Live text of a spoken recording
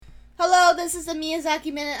this is the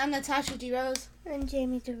Miyazaki Minute. I'm Natasha D. Rose. I'm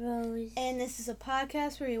Jamie DeRose. And this is a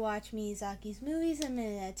podcast where we watch Miyazaki's movies a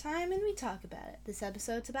minute at a time and we talk about it. This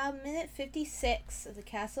episode's about minute 56 of the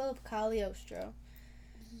Castle of Cagliostro.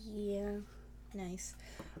 Yeah. Nice.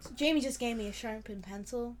 So Jamie just gave me a sharpened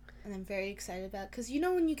pencil, and I'm very excited about it. Because you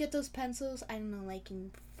know when you get those pencils, I don't know, like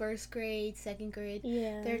in first grade, second grade,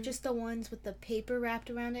 Yeah. they're just the ones with the paper wrapped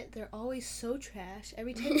around it. They're always so trash.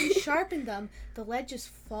 Every time you sharpen them, the lead just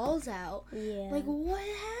falls out. Yeah. Like, what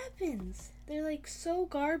happens? They're like so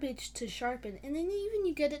garbage to sharpen. And then even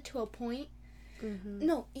you get it to a point. Mm-hmm.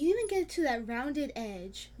 No, you even get it to that rounded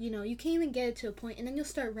edge. You know, you can't even get it to a point, and then you'll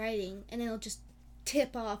start writing, and it'll just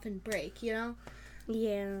tip off and break, you know?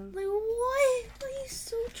 Yeah. Like, what? Why are you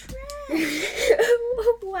so trash?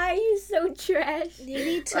 Why are you so trash? You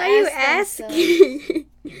need to Why are you asking?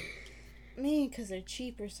 Maybe because they're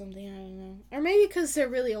cheap or something, I don't know. Or maybe because they're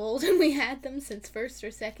really old and we had them since first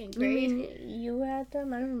or second grade. You had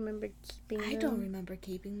them? I don't remember keeping them. I don't remember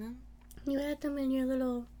keeping them. You had them in your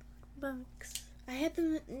little box. I had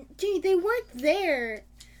them... Gee, they weren't there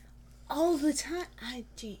all the time.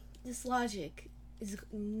 This logic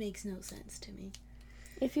makes no sense to me.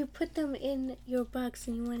 If you put them in your box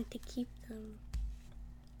and you wanted to keep them.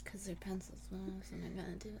 Because they're pencils. What else am I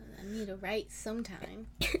going to do? I need to write sometime.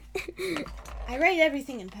 I write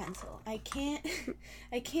everything in pencil. I can't,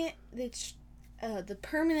 the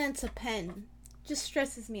permanence of pen just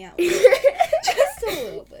stresses me out. Just a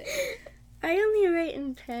little bit. I only write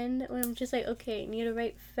in pen when I'm just like, okay, I need to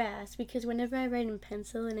write fast, because whenever I write in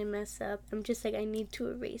pencil and I mess up, I'm just like, I need to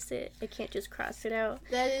erase it. I can't just cross it out.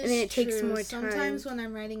 That is and then it true. takes more time. Sometimes when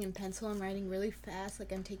I'm writing in pencil, I'm writing really fast,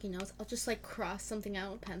 like I'm taking notes. I'll just like cross something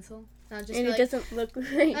out with pencil. And it doesn't look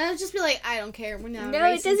right. I'll just be like, I don't care. We're not No, it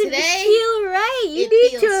erasing doesn't today. feel right. You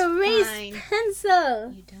need to erase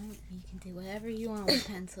pencil. You don't. You can do whatever you want with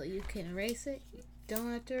pencil. You can erase it. You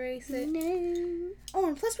don't have to erase it. No. Oh,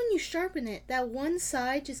 and plus when you sharpen it, that one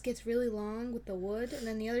side just gets really long with the wood, and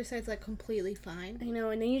then the other side's like completely fine. I know,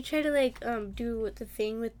 and then you try to like do the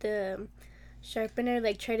thing with the sharpener,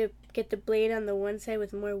 like try to get the blade on the one side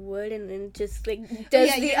with more wood, and then just like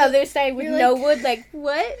does the other side with no wood. Like,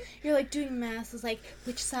 what? You're like doing math. It's like,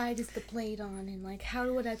 which side is the blade on, and like how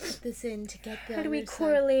would I put this in to get the how do we other side?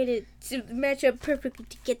 correlate it to match up perfectly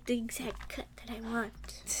to get the exact cut that I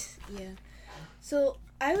want? Yeah. So,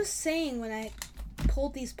 I was saying when I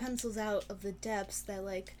pulled these pencils out of the depths that,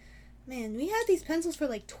 like, man, we had these pencils for,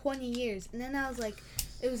 like, 20 years. And then I was like,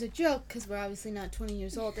 it was a joke because we're obviously not 20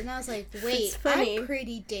 years old. And I was like, wait, I'm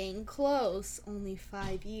pretty dang close. Only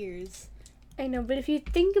 5 years. I know, but if you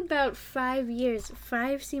think about 5 years,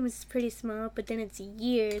 5 seems pretty small, but then it's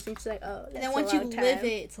years. And it's like, oh, that's a long time. And then once you live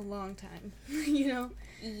it, it's a long time. You know?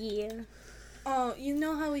 Yeah. Oh, you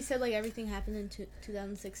know how we said, like, everything happened in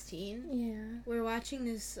 2016? Yeah. We're watching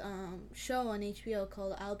this show on HBO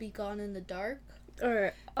called I'll Be Gone in the Dark.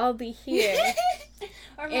 Or I'll Be Here.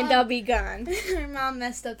 And I'll Be Gone. Her mom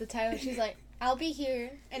messed up the title. She's like, I'll be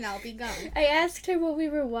here and I'll be gone. I asked her what we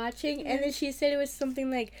were watching, and then she said it was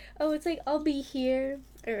something like, oh, it's like I'll Be Here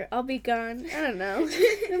or I'll Be Gone. I don't know.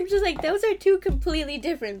 I'm just like, those are two completely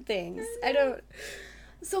different things. I don't...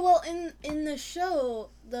 So, well, in the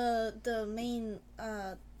show, the main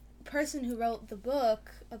person who wrote the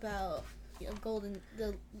book about I don't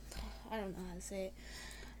know how to say it,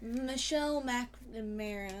 Michelle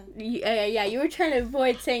McNamara. Yeah, you were trying to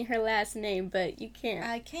avoid saying her last name, but you can't.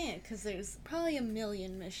 I can't, because there's probably a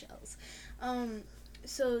million Michelles.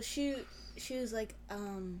 So she was like,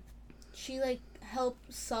 she like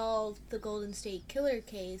helped solve the Golden State Killer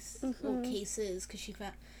case, cases, because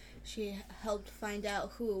she helped find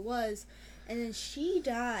out who it was, and then she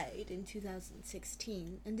died in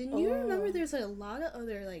 2016. And then you remember there's like a lot of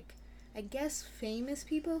other, like, I guess famous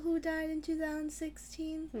people who died in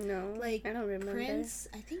 2016? No, like, I don't remember. Prince,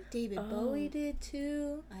 I think David Bowie did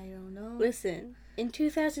too. I don't know. Listen, in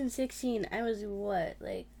 2016, I was what,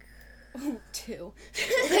 like... 2.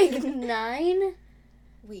 Like 9?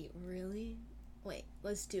 Wait, really? Wait,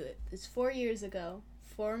 let's do it. It's 4 years ago.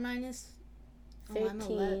 4 minus...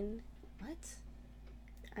 13. What?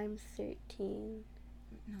 I'm 13.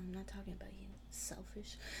 No, I'm not talking about you.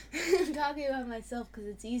 Selfish. I'm talking about myself because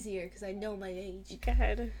it's easier because I know my age.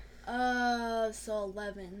 God. So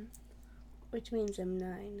 11. Which means I'm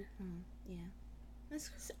 9. Yeah.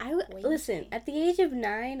 That's listen, at the age of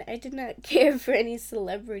 9, I did not care for any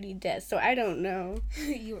celebrity deaths, so I don't know.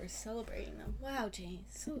 You were celebrating them. Wow, Jane.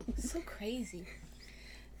 So crazy.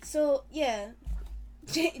 So, yeah.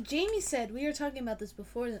 Jamie said, we were talking about this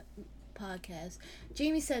before the podcast.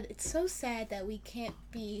 Jamie said, it's so sad that we can't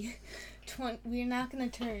be, we're not going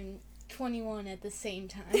to turn 21 at the same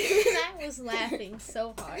time. I was laughing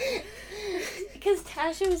so hard. Because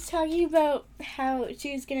Tasha was talking about how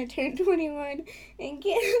she was going to turn 21 and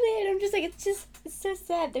get lit. I'm just like, it's so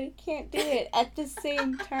sad that we can't do it at the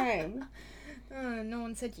same time. No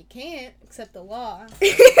one said you can't, except the law.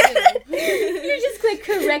 You just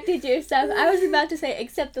corrected yourself. I was about to say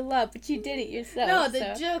except the law, but you did it yourself. No,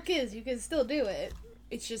 the joke is you can still do it.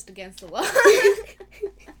 It's just against the law.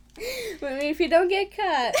 Well, I mean, if you don't get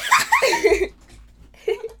caught.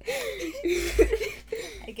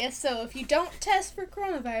 I guess so. If you don't test for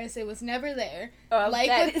coronavirus, it was never there. Oh, like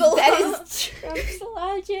that with the law. That is Trump's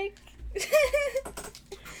logic.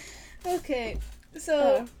 Okay,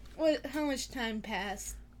 so how much time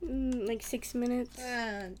passed? Like 6 minutes.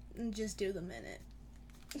 Just do the minute.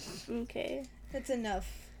 Okay. That's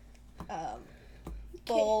enough.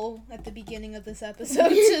 Bowl at the beginning of this episode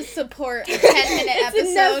to support a 10-minute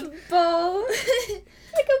episode. Enough bowl.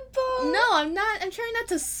 Like a bowl. No, I'm not. I'm trying not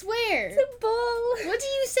to swear. It's a bowl. What do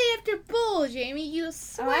you say after bowl, Jamie? You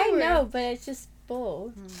swear. Oh, I know, but it's just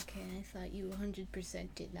bowl. Okay, I thought you 100%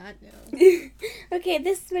 did not know. Okay,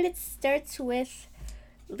 this minute starts with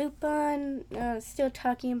Lupin still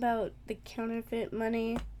talking about the counterfeit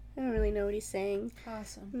money. I don't really know what he's saying.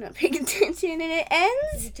 Awesome. I'm not paying attention, and it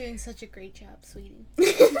ends. You're doing such a great job, sweetie.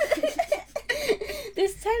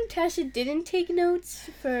 This time, Tasha didn't take notes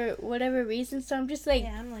for whatever reason, so I'm just like,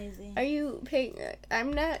 yeah, I'm lazy. Are you paying?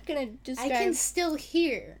 I'm not gonna describe. I can still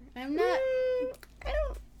hear. I'm not. I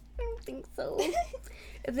don't think so.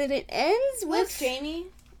 And then it ends with Look, Jamie,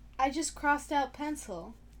 I just crossed out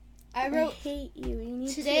pencil. I wrote. I hate you. You need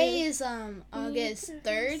Today is August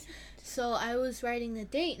 3rd. So I was writing the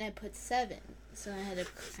date and I put 7. So I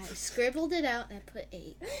scribbled it out and I put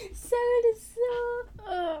 8. 7 is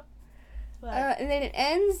so. And then it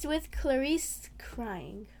ends with Clarice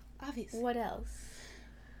crying. Obviously. What else?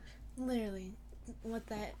 Literally, what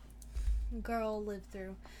that girl lived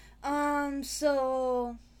through.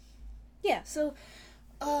 So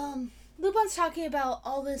Lupin's talking about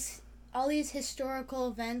all these historical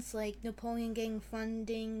events, like Napoleon getting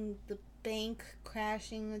funding, the bank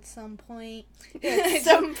crashing at some point. At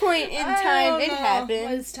some point in time, it happened.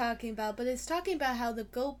 What it's talking about, but it's talking about how the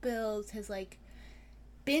goat bills has like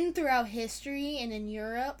been throughout history and in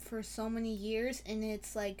Europe for so many years, and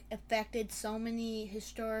it's like affected so many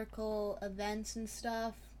historical events and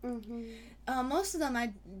stuff. Mm-hmm. Most of them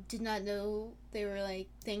I did not know they were like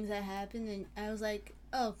things that happened, and I was like,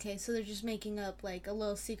 oh, okay, so they're just making up like a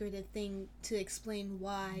little secretive thing to explain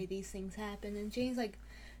why these things happen. And Jane's like,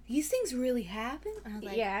 these things really happen? And I was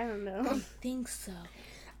like, yeah, I don't know. I think so.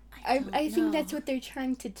 I think that's what they're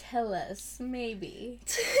trying to tell us, maybe.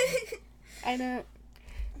 I don't.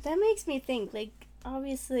 That makes me think, like,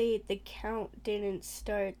 obviously the Count didn't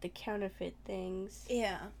start the counterfeit things.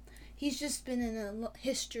 Yeah. He's just been in a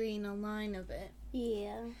history and a line of it.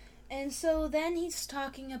 Yeah. And so then he's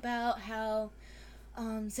talking about how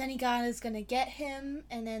Zenigata is going to get him,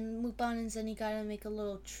 and then Lupin and Zenigata make a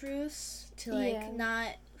little truce to, like,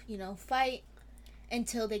 not, fight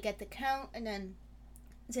until they get the Count, and then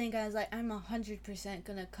Zenigata's like, I'm 100%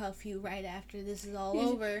 gonna cuff you right after this is all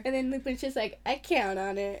over. And then Lupin's just like, I count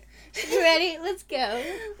on it. Ready? Let's go.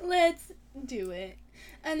 Let's do it.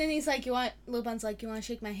 And then he's like, Lupin's like, you want to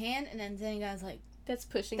shake my hand? And then Zenigata's like, that's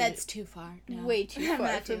pushing That's too far. No, way too I'm far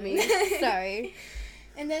not for doing me. it. Sorry.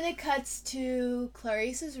 And then it cuts to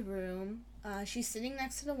Clarice's room. She's sitting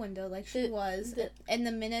next to the window like she was in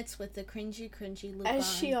the minutes with the cringy Lupin. As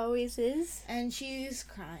she always is. And she's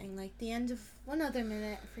crying. Like the end of one other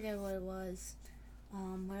minute, I forget what it was,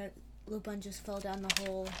 where Lupin just fell down the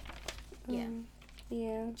hole. Yeah.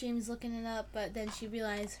 Yeah. Jamie's looking it up, but then she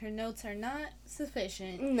realized her notes are not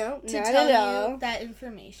sufficient. No, to not tell at all. you that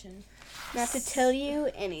information. Not to tell you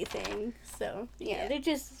anything. So, yeah, they're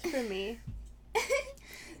just for me.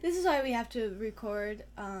 This is why we have to record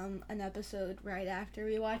an episode right after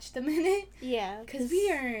we watch the minute. Yeah. Because we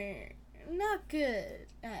are not good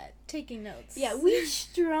at taking notes. Yeah, we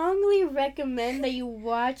strongly recommend that you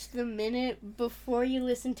watch the minute before you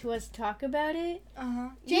listen to us talk about it.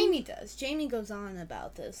 Jamie does. Jamie goes on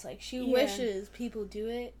about this. Like, she wishes people do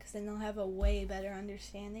it because then they'll have a way better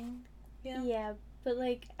understanding. You know? Yeah, but,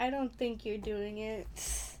 like, I don't think you're doing it.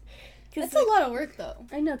 That's a lot of work, though.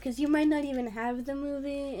 I know, because you might not even have the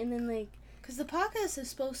movie, and then, like... Because the podcast is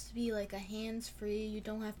supposed to be, like, a hands-free, you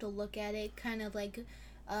don't have to look at it, kind of like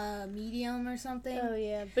Medium or something. Oh,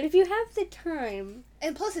 yeah. But if you have the time...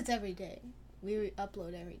 And plus, it's every day. We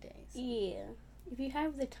upload every day. So. Yeah. If you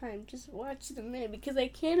have the time, just watch the minute, because I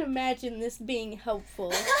can't imagine this being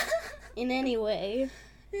helpful in any way.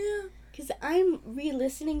 Yeah. Because I'm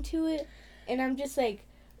re-listening to it, and I'm just like...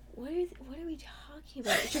 what are we talking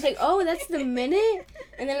about? She's like, oh, that's the minute?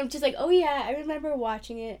 And then I'm just like, oh yeah, I remember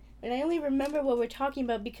watching it. And I only remember what we're talking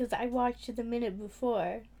about because I watched the minute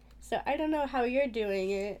before. So I don't know how you're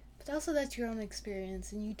doing it. But also that's your own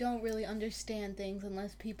experience, and you don't really understand things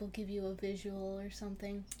unless people give you a visual or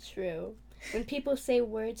something. True. When people say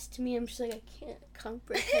words to me, I'm just like, I can't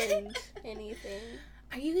comprehend anything.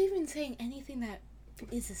 Are you even saying anything that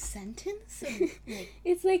is a sentence?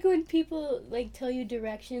 It's like when people like tell you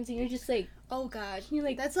directions and you're just like, oh god, you're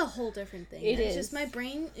like, that's a whole different thing. It's just my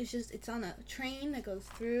brain is just, it's on a train that goes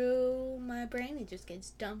through my brain. It just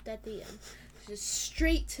gets dumped at the end. Just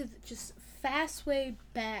straight to just fast way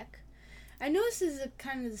back. I know this is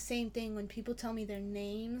kind of the same thing when people tell me their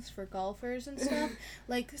names for golfers and stuff.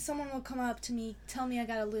 Like, someone will come up to me, tell me I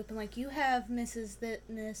got a loop, and like, you have Mrs. This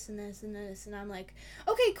and this and this, and I'm like,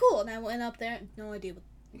 okay, cool. And I went up there, no idea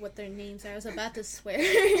what their names are. I was about to swear.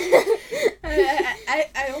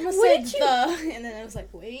 I almost said the, and then I was like,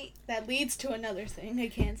 wait, that leads to another thing I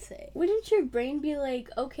can't say. Wouldn't your brain be like,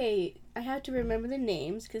 okay, I have to remember the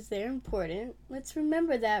names because they're important. Let's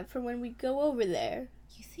remember that for when we go over there.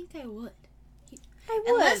 You think I would? I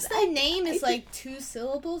would. Unless the name is like 2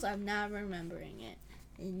 syllables, I'm not remembering it.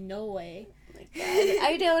 In no way.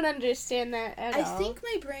 I don't understand that at all. I think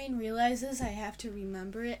my brain realizes I have to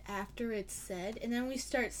remember it after it's said, and then we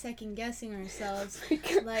start second guessing ourselves.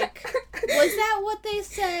 Like, was that what they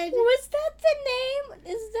said? Was that the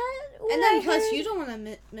name? Is that what And then I plus heard? you don't want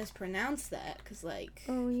to mispronounce that, because like,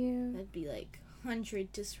 oh yeah, that'd be like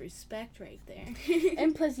 100 disrespect right there.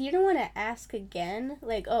 And plus you don't want to ask again.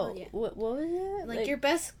 Like, oh, yeah. what was it? Like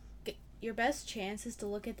your best chance is to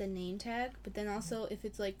look at the name tag, but then also if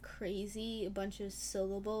it's like crazy, a bunch of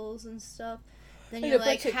syllables and stuff, then you're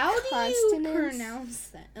like, how do you pronounce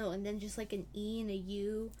that? Oh, and then just like an E and a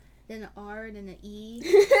U, then an R and then an E,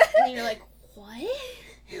 and you're like, what?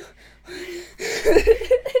 You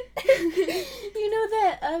know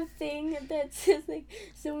that thing that says like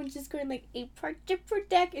someone's just going like a part different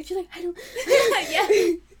deck, and she's like, I don't. Yeah.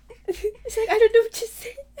 It's like, I don't know what to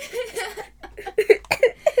say.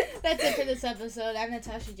 That's it for this episode. I'm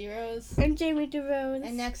Natasha DeRose. I'm Jamie DeRose.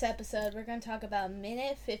 And next episode, we're going to talk about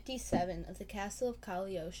minute 57 of the Castle of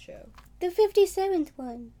Cagliostro. The 57th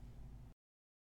one.